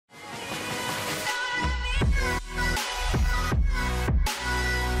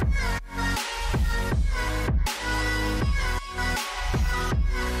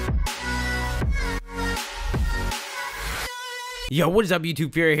Yo, what is up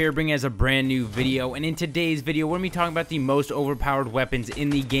YouTube? Fury here, bringing us a brand new video, and in today's video we're going to be talking about the most overpowered weapons in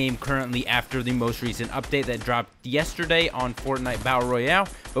the game currently after the most recent update that dropped yesterday on Fortnite Battle Royale.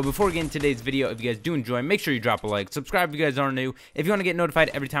 But before we get into today's video, if you guys do enjoy, make sure you drop a like, subscribe if you guys are new. If you want to get notified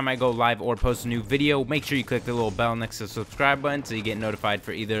every time I go live or post a new video, make sure you click the little bell next to the subscribe button so you get notified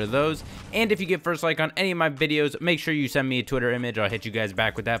for either of those. And if you get first like on any of my videos, make sure you send me a Twitter image. I'll hit you guys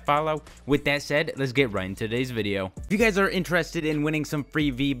back with that follow. With that said, let's get right into today's video. If you guys are interested in winning some free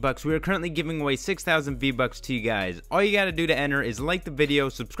V-Bucks, we are currently giving away 6,000 V-Bucks to you guys. All you gotta do to enter is like the video,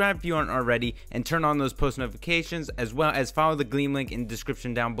 subscribe if you aren't already, and turn on those post notifications, as well as follow the Gleam link in the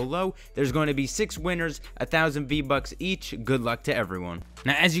description down below. There's going to be 6 winners, 1,000 V-Bucks each. Good luck to everyone.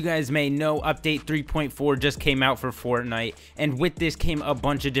 Now, as you guys may know, update 3.4 just came out for Fortnite, and with this came a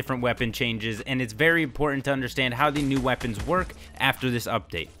bunch of different weapon changes, and it's very important to understand how the new weapons work after this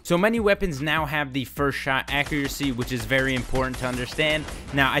update. So many weapons now have the first shot accuracy, which is very important to understand.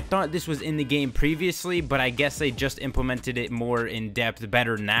 Now, I thought this was in the game previously, but I guess they just implemented it more in depth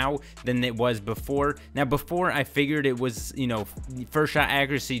better now than it was before. Now, before I figured it was, first shot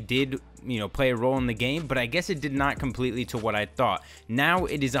accuracy did play a role in the game, but I guess it did not completely to what I thought. Now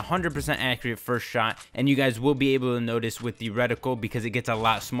it is 100% accurate first shot, and you guys will be able to notice with the reticle because it gets a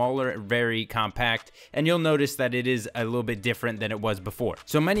lot smaller, very compact, and you'll notice that it is a little bit different than it was before.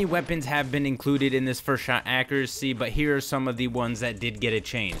 So many weapons have been included in this first shot accuracy, but here are some of the ones that did get a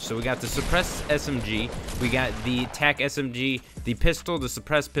change. So we got the suppressed SMG, we got the tac SMG, the pistol, the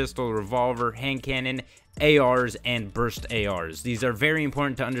suppressed pistol, revolver, hand cannon, ARs, and burst ARs. These are very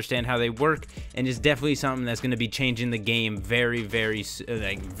important to understand how they work, and it's definitely something that's going to be changing the game very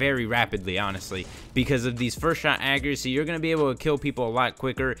rapidly, honestly, because of these first shot accuracy. You're going to be able to kill people a lot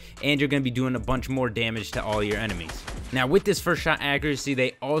quicker, and you're going to be doing a bunch more damage to all your enemies. Now, with this first shot accuracy,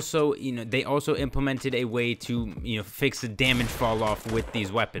 they also implemented a way to fix the damage fall off with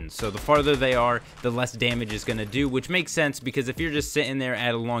these weapons. So the farther they are, the less damage it's going to do, which makes sense because if you're just sitting there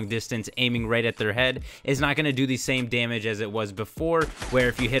at a long distance aiming right at their head, it's not going to do the same damage as it was before, where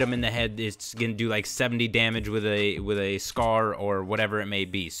if you hit them in the head, it's going to do like 70 damage with a scar or whatever it may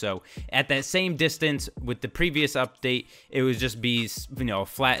be. So at that same distance with the previous update, it would just be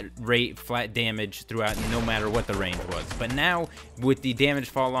flat rate, flat damage throughout, no matter what the range was. But now with the damage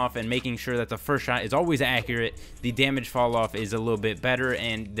fall off and making sure that the first shot is always accurate, the damage fall off is a little bit better,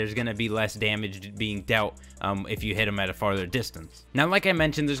 and there's going to be less damage being dealt if you hit them at a farther distance. Now, like I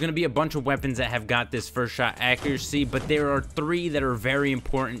mentioned, there's going to be a bunch of weapons that have got this first shot accuracy, but there are 3 that are very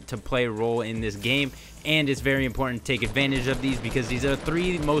important to play a role in this game, and it's very important to take advantage of these because these are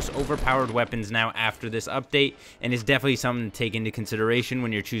 3 most overpowered weapons now after this update, and it's definitely something to take into consideration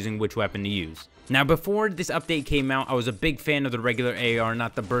when you're choosing which weapon to use. Now, before this update came out, I was a big fan of the regular AR,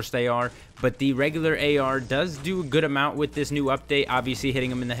 not the burst AR, but the regular AR does do a good amount with this new update. Obviously, hitting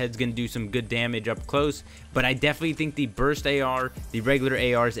them in the head is going to do some good damage up close, but I definitely think the burst AR, the regular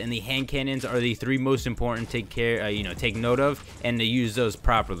ARs, and the hand cannons are the 3 most important to take note of and to use those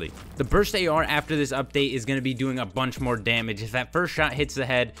properly. The burst AR after this update is going to be doing a bunch more damage. If that first shot hits the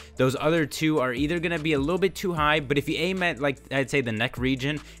head, those other 2 are either going to be a little bit too high, but if you aim at, like, I'd say the neck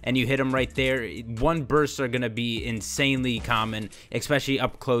region and you hit them right there, 1 bursts are going to be insanely common, especially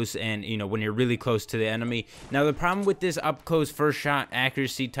up close and when you're really close to the enemy. Now, the problem with this up close first shot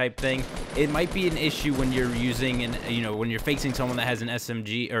accuracy type thing, it might be an issue when you're using when you're facing someone that has an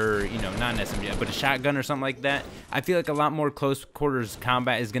SMG, or not an SMG but a shotgun or something like that. I feel like a lot more close quarters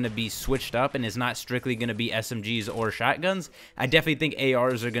combat is going to be switched up, and it's not strictly going to be SMGs or shotguns. I definitely think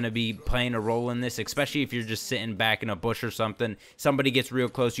ARs are going to be playing a role in this, especially if you're just sitting back in a bush or something. Somebody gets real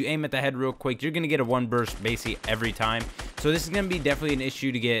close, you aim at the head real quick, you're going to get a 1 burst basically every time. So this is going to be definitely an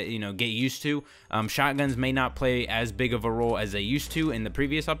issue to get used to. Shotguns may not play as big of a role as they used to in the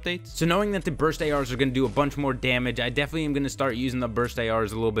previous updates. So knowing that the burst ARs are going to do a bunch more damage, I definitely am going to start using the burst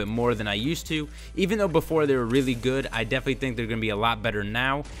ARs a little bit more than I used to. Even though before they were really good, I definitely think they're going to be a lot better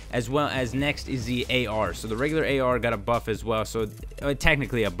now. As well as next is the AR. So the regular AR got a buff as well, so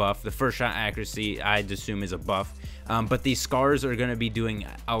technically a buff. The first shot accuracy, I'd assume, is a buff. But these scars are going to be doing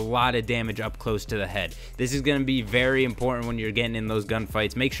a lot of damage up close to the head. This is going to be very important when you're getting in those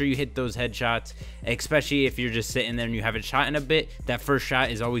gunfights. Make sure you hit those headshots, especially if you're just sitting there and you haven't shot in a bit. That first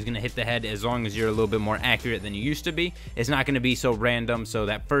shot is always going to hit the head as long as you're a little bit more accurate than you used to be. It's not going to be so random, so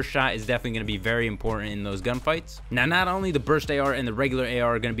that first shot is definitely going to be very important in those gunfights. Now, not only the burst AR and the regular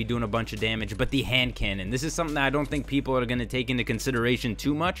AR are going to be doing a bunch of damage, but the hand cannon. This is something that I don't think people are going to take into consideration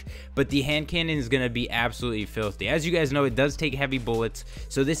too much, but the hand cannon is going to be absolutely filthy. As you guys know, it does take heavy bullets,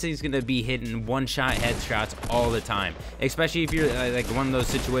 so this thing's going to be hitting one-shot headshots all the time, especially if you're like one of those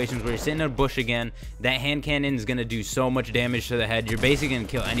situations where you're sitting in a bush again. That hand cannon is going to do so much damage to the head. You're basically going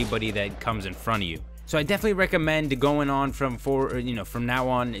to kill anybody that comes in front of you. So I definitely recommend going on from now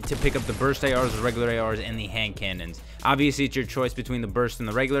on to pick up the burst ARs, the regular ARs, and the hand cannons. Obviously, it's your choice between the burst and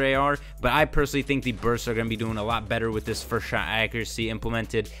the regular AR, but I personally think the bursts are going to be doing a lot better with this first shot accuracy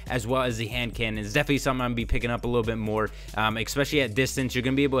implemented, as well as the hand cannons. Definitely something I'm going to be picking up a little bit more, especially at distance. You're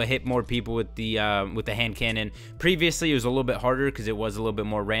going to be able to hit more people with the hand cannon. Previously, it was a little bit harder because it was a little bit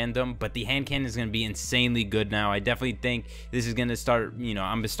more random, but the hand cannon is going to be insanely good now. I definitely think this is going to start, I'm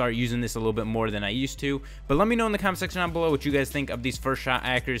going to start using this a little bit more than I used to. But let me know in the comment section down below what you guys think of these first shot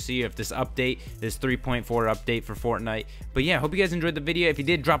accuracy, of this update, this 3.4 update for Fortnite. But yeah, hope you guys enjoyed the video. If you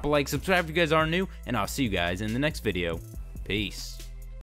did, drop a like, subscribe if you guys are new, and I'll see you guys in the next video. Peace.